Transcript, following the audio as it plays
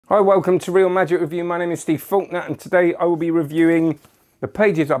Hi, welcome to Real Magic Review. My name is Steve Faulkner and today I will be reviewing The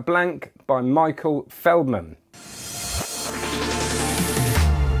Pages Are Blank by Michael Feldman.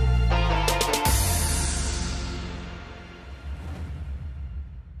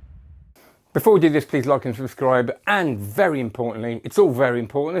 Before we do this, please like and subscribe, and very importantly, it's all very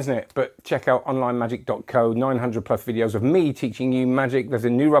important, isn't it? But check out onlinemagic.co, 900 plus videos of me teaching you magic. There's a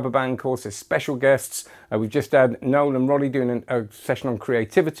new rubber band course, there's special guests. We've just had Noel and Roddy doing a session on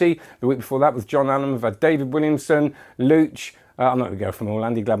creativity. The week before that was John Allen. We've had David Williamson, Luch. I'm not going to go from all,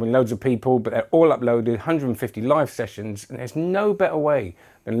 Andy Gladwin, loads of people, but they're all uploaded, 150 live sessions, and there's no better way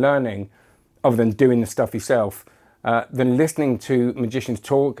than learning, other than doing the stuff yourself, than listening to magicians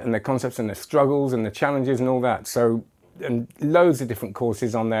talk and their concepts and their struggles and the challenges and all that. So, and loads of different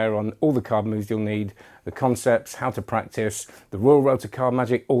courses on there on all the card moves you'll need, the concepts, how to practice, the Royal Road to Card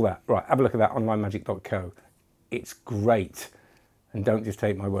Magic, all that. Right, have a look at that, onlinemagic.co. It's great, and don't just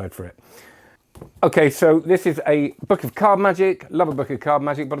take my word for it. Okay, so this is a book of card magic. Love a book of card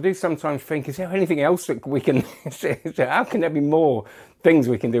magic, but I do sometimes think, is there anything else that we can, how can there be more things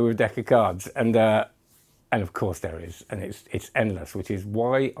we can do with a deck of cards? And of course there is, and it's endless, which is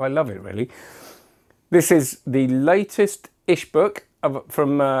why I love it, really. This is the latest-ish book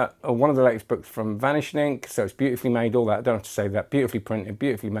from one of the latest books from Vanishing Ink, so it's beautifully made, all that, I don't have to say that, beautifully printed,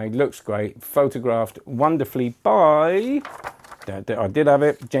 beautifully made, looks great, photographed wonderfully by, I did have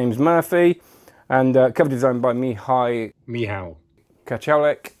it, James Murphy, and cover design by Mihal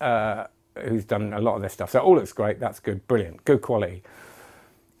Kachalek, who's done a lot of this stuff. So it all looks great, that's good, brilliant, good quality.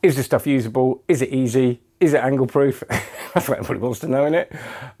 Is the stuff usable? Is it easy? Is it angle proof? That's what everybody wants to know,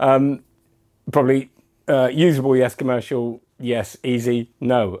 innit? Probably usable, yes. Commercial, yes. Easy,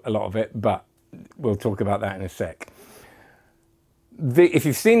 no, a lot of it, but we'll talk about that in a sec. If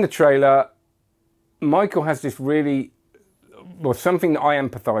you've seen the trailer, Michael has this really, well, something that I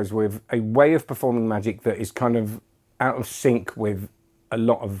empathise with, a way of performing magic that is kind of out of sync with a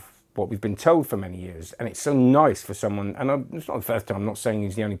lot of what we've been told for many years. And it's so nice for someone, and it's not the first time, I'm not saying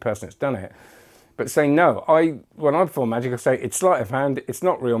he's the only person that's done it, but saying, no, when I perform magic, I say, it's sleight of hand, it's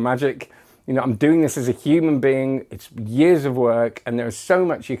not real magic. You know, I'm doing this as a human being, it's years of work, and there's so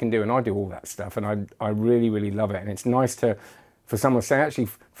much you can do, and I do all that stuff, and I really, really love it. And it's nice for someone to say, actually,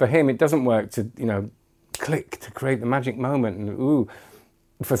 for him, it doesn't work to, you know, click to create the magic moment, and ooh,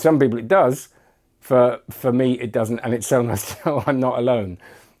 for some people it does, for me it doesn't, and it's so nice to know I'm not alone.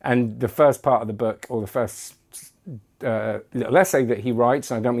 And the first part of the book, or the first little essay that he writes,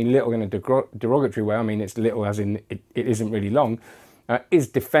 and I don't mean little in a derogatory way, I mean it's little as in it isn't really long, is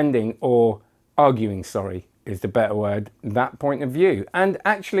defending, or arguing, sorry, is the better word, that point of view. And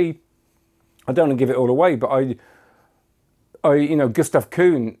actually, I don't want to give it all away, but you know, Gustav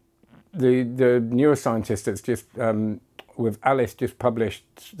Kuhn, the neuroscientist that's just, with Alice, just published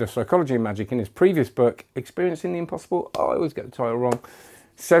The Psychology of Magic in his previous book, Experiencing the Impossible, I always get the title wrong,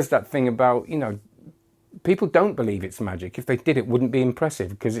 says that thing about, you know, people don't believe it's magic. If they did, it wouldn't be impressive,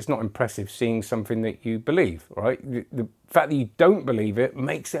 because it's not impressive seeing something that you believe, right? The fact that you don't believe it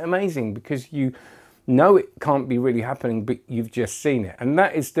makes it amazing, because you know it can't be really happening, but you've just seen it. And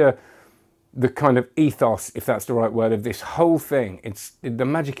that is the kind of ethos, if that's the right word, of this whole thing. The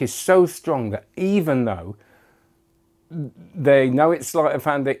magic is so strong that even though they know it's sleight of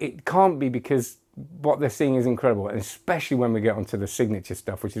hand, that it can't be, because what they're seeing is incredible. And especially when we get onto the signature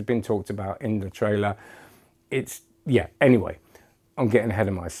stuff, which has been talked about in the trailer. Yeah, anyway, I'm getting ahead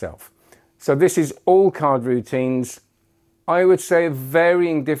of myself. So this is all card routines. I would say of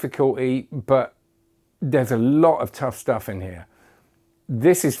varying difficulty, but there's a lot of tough stuff in here.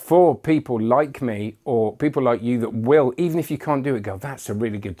 This is for people like me, or people like you, that will, even if you can't do it, go, that's a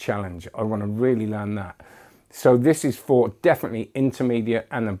really good challenge, I want to really learn that. So this is for definitely intermediate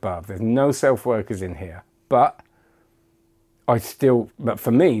and above. There's no self-workers in here, but but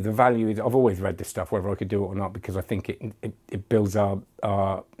for me, the value is, I've always read this stuff, whether I could do it or not, because I think it builds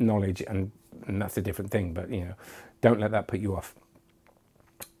our knowledge, and that's a different thing, but you know, don't let that put you off.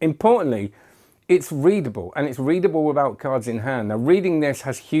 Importantly, it's readable, and it's readable without cards in hand. Now, reading this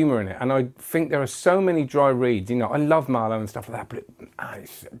has humour in it, and I think there are so many dry reads. You know, I love Marlowe and stuff like that, but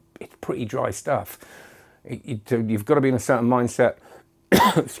it's pretty dry stuff. You've got to be in a certain mindset,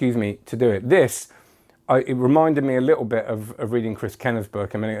 excuse me, to do it. It reminded me a little bit of reading Chris Kenner's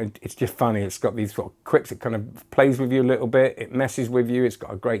book. I mean, it's just funny. It's got these sort of quips. It kind of plays with you a little bit. It messes with you. It's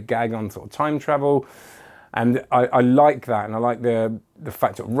got a great gag on sort of time travel. And I like that. And I like the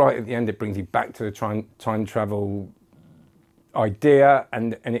fact that right at the end, it brings you back to the time travel idea.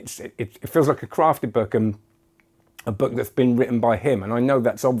 And it feels like a crafted book. And a book that's been written by him. And I know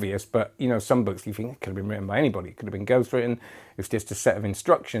that's obvious, but you know, some books you think it could have been written by anybody. It could have been ghostwritten. It's just a set of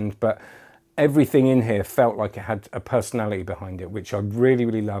instructions, but everything in here felt like it had a personality behind it, which I really,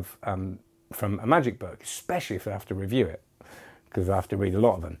 really love from a magic book, especially if I have to review it, because I have to read a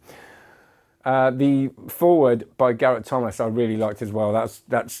lot of them. The foreword by Garrett Thomas I really liked as well.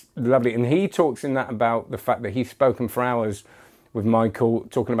 That's lovely. And he talks in that about the fact that he's spoken for hours with Michael,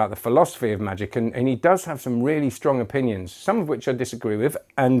 talking about the philosophy of magic, and he does have some really strong opinions, some of which I disagree with.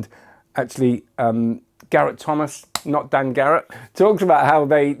 And actually, Garrett Thomas, not Dan Garrett, talks about how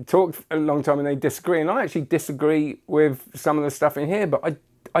they talked a long time and they disagree. And I actually disagree with some of the stuff in here, but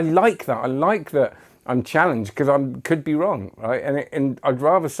I like that. I like that I'm challenged, because I could be wrong, right? And I'd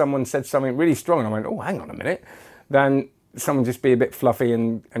rather someone said something really strong and I went, oh, hang on a minute, than someone just be a bit fluffy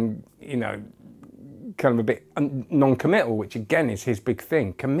and you know, kind of a bit non-committal, which again is his big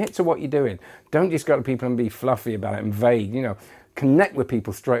thing. Commit to what you're doing. Don't just go to people and be fluffy about it and vague, you know. Connect with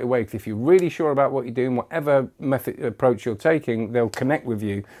people straight away, because if you're really sure about what you're doing, whatever approach you're taking, they'll connect with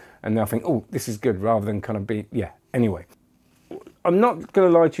you and they'll think, oh, this is good, rather than kind of be, yeah. Anyway, I'm not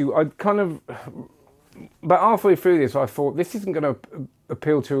going to lie to you, I kind of, but halfway through this, I thought this isn't going to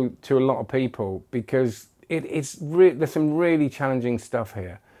appeal to a lot of people, because there's some really challenging stuff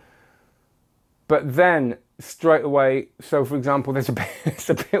here. But then straight away, so for example, there's a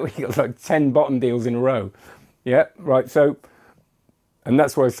bit where you got like 10 bottom deals in a row. Yeah, right. So, and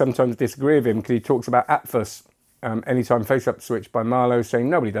that's why I sometimes disagree with him, because he talks about Aphos, anytime face-up switch by Marlowe, saying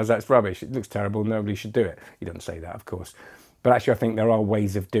nobody does that, it's rubbish, it looks terrible, nobody should do it. He doesn't say that, of course. But actually, I think there are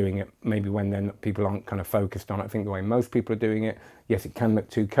ways of doing it, maybe when people aren't kind of focused on it. I think the way most people are doing it, yes, it can look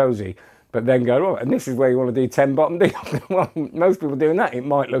too cozy, but then go, oh, and this is where you want to do 10 bottom deals. Well, most people doing that, it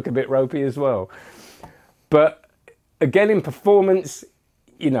might look a bit ropey as well. But again, in performance,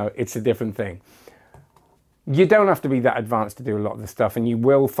 you know, it's a different thing. You don't have to be that advanced to do a lot of the stuff, and you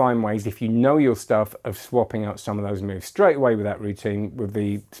will find ways, if you know your stuff, of swapping out some of those moves. Straight away with that routine, with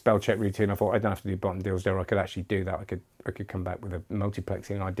the spell check routine, I thought I don't have to do bottom deals there. I could actually do that. I could come back with a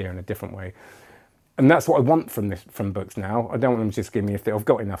multiplexing idea in a different way. And that's what I want from books now. I don't want them to just give me I've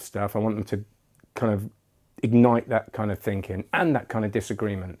got enough stuff. I want them to kind of ignite that kind of thinking and that kind of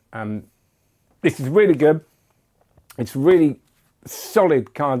disagreement. This is really good. It's really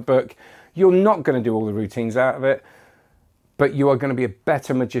solid card book. You're not going to do all the routines out of it, but you are going to be a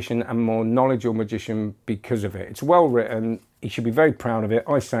better magician and more knowledgeable magician because of it. It's well written. You should be very proud of it.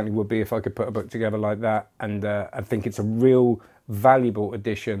 I certainly would be if I could put a book together like that. And I think it's a real valuable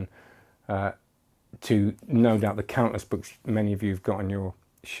addition to, no doubt, the countless books many of you have got on your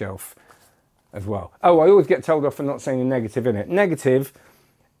shelf as well. Oh, I always get told off for not saying a negative in it. Negative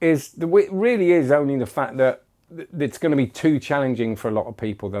is, it really is only the fact that it's going to be too challenging for a lot of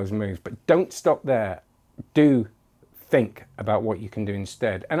people, those moves. But don't stop there. Do think about what you can do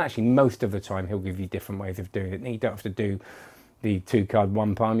instead. And actually, most of the time, he'll give you different ways of doing it. You don't have to do the 2-card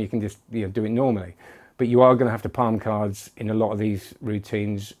 1 palm. You can just do it normally. But you are going to have to palm cards in a lot of these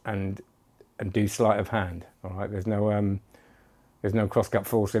routines and do sleight of hand. All right, there's no cross-cut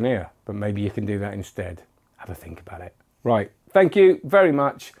force in here, but maybe you can do that instead. Have a think about it. Right, thank you very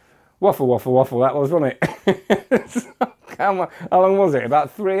much. Waffle, waffle, waffle, that was, wasn't it? How long was it?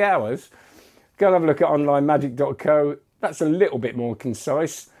 About 3 hours? Go and have a look at onlinemagic.co. That's a little bit more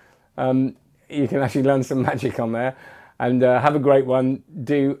concise. You can actually learn some magic on there. And have a great one.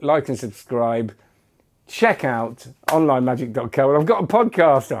 Do like and subscribe. Check out onlinemagic.co. And I've got a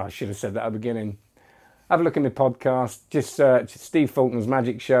podcast. Oh, I should have said that at the beginning. Have a look at my podcast. Just search Steve Faulkner's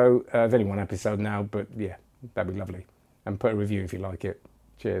Magic Show. There's only one episode now, but yeah, that'd be lovely. And put a review if you like it.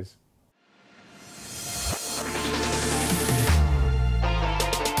 Cheers.